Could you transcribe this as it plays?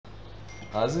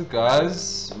How's it,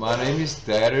 guys? My name is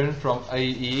Darren from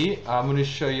AE. I'm going to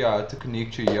show you how to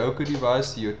connect your Yoco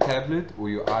device to your tablet or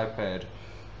your iPad.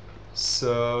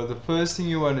 So the first thing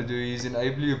you want to do is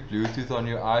enable your Bluetooth on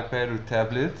your iPad or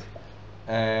tablet,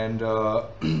 and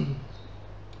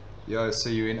yeah, so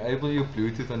you enable your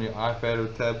Bluetooth on your iPad or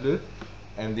tablet,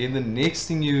 and then the next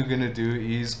thing you're going to do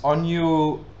is on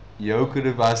your Yoco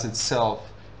device itself,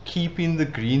 keeping the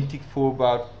green tick for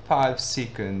about 5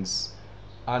 seconds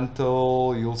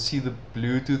until you'll see the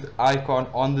Bluetooth icon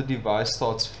on the device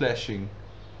starts flashing.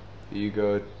 There you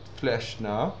go, it flashed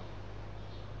now.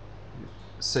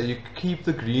 So you keep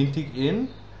the green tick in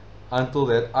until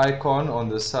that icon on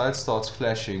the side starts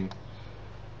flashing.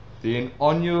 Then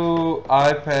on your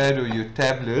iPad or your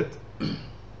tablet,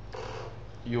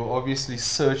 you'll obviously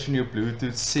search in your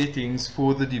Bluetooth settings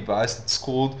for the device. It's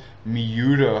called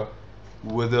Miura,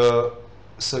 with a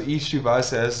so each device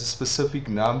has a specific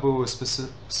number or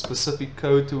specific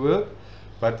code to it,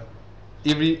 but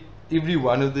every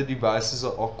one of the devices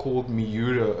are called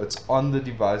Miura. It's on the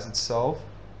device itself.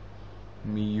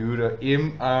 Miura,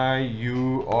 M-I-U-R-A.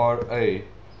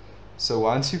 So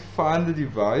once you find the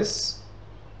device,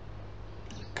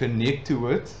 connect to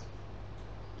it,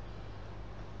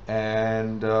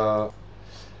 and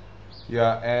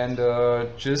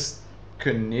just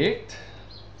connect,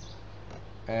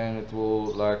 and it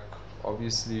will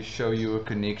obviously show you a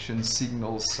connection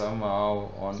signal somehow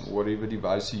on whatever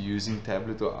device you're using,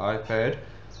 tablet or iPad.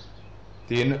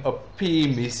 Then a pair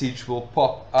message will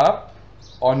pop up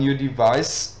on your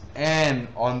device and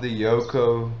on the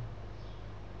Yoco,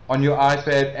 on your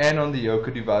iPad and on the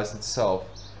Yoco device itself.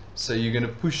 So you're going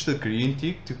to push the green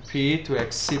tick to pair, to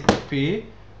accept the pair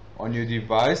on your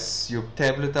device, your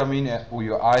tablet or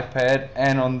your iPad,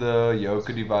 and on the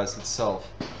Yoco device itself.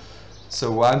 So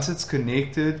once it's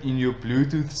connected in your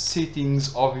Bluetooth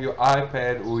settings of your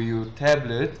iPad or your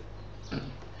tablet,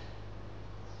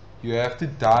 you have to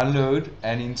download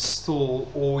and install,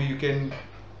 or you can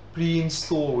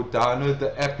pre-install or download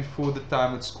the app before the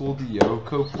time. It's called the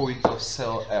Yoco Point of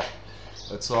Sale app.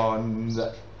 It's on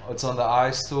the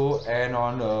iStore and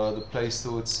on the Play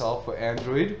Store itself for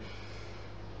Android.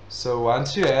 So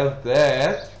once you have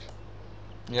that,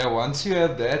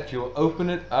 you'll open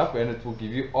it up and it will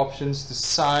give you options to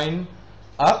sign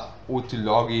up or to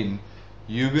log in.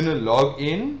 You're gonna log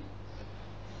in,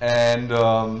 and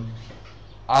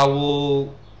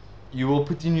you will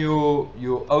put in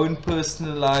your own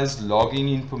personalized login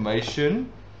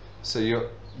information. So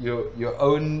your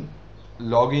own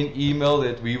login email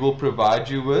that we will provide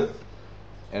you with,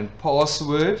 and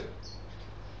password.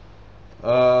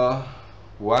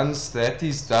 Once that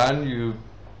is done, you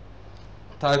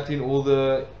typed in all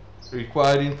the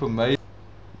required information.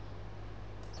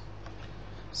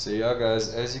 So yeah,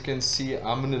 guys, as you can see,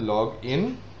 I'm gonna log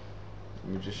in.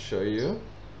 Let me just show you.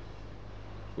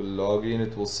 We'll log in.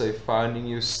 It will say finding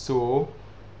your store.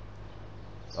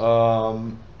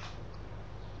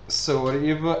 So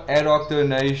whatever ad hoc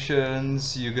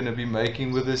donations you're gonna be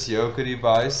making with this Yoco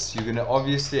device, you're gonna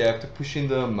obviously have to push in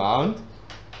the amount.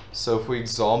 So for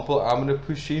example, I'm gonna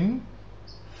push in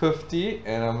 50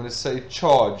 and I'm gonna say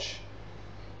charge.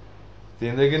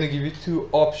 Then they're gonna give you two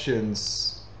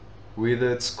options,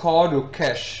 whether it's card or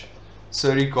cash.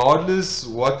 So regardless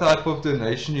what type of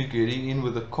donation you're getting in,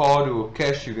 with a card or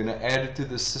cash, you're gonna add it to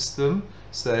the system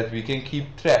so that we can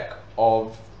keep track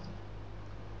of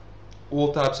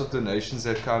all types of donations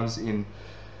that comes in.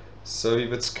 So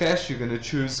if it's cash, you're going to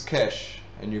choose cash,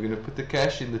 and you're going to put the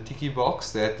cash in the ticky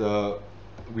box that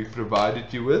we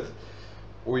provided you with,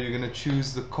 or you're going to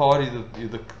choose the card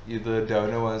if the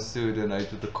donor wants to donate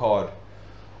with the card.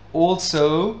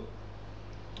 Also,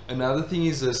 another thing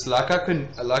is this, like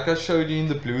I showed you in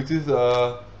the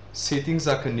Bluetooth settings,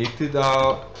 I connected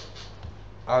our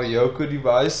Yoco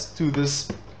device to this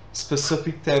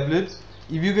specific tablet.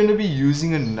 If you're going to be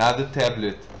using another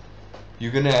tablet,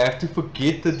 you're going to have to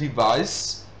forget the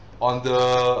device on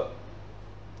the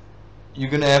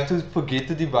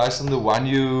one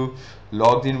you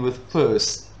logged in with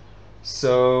first.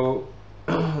 So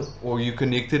or you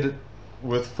connected it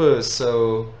with first.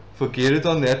 So forget it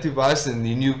on that device, and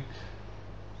then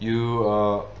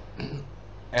you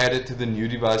add it to the new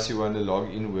device you want to log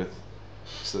in with.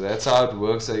 So that's how it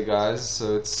works, hey guys.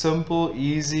 So it's simple,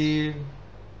 easy.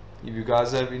 If you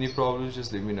guys have any problems,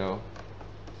 just let me know.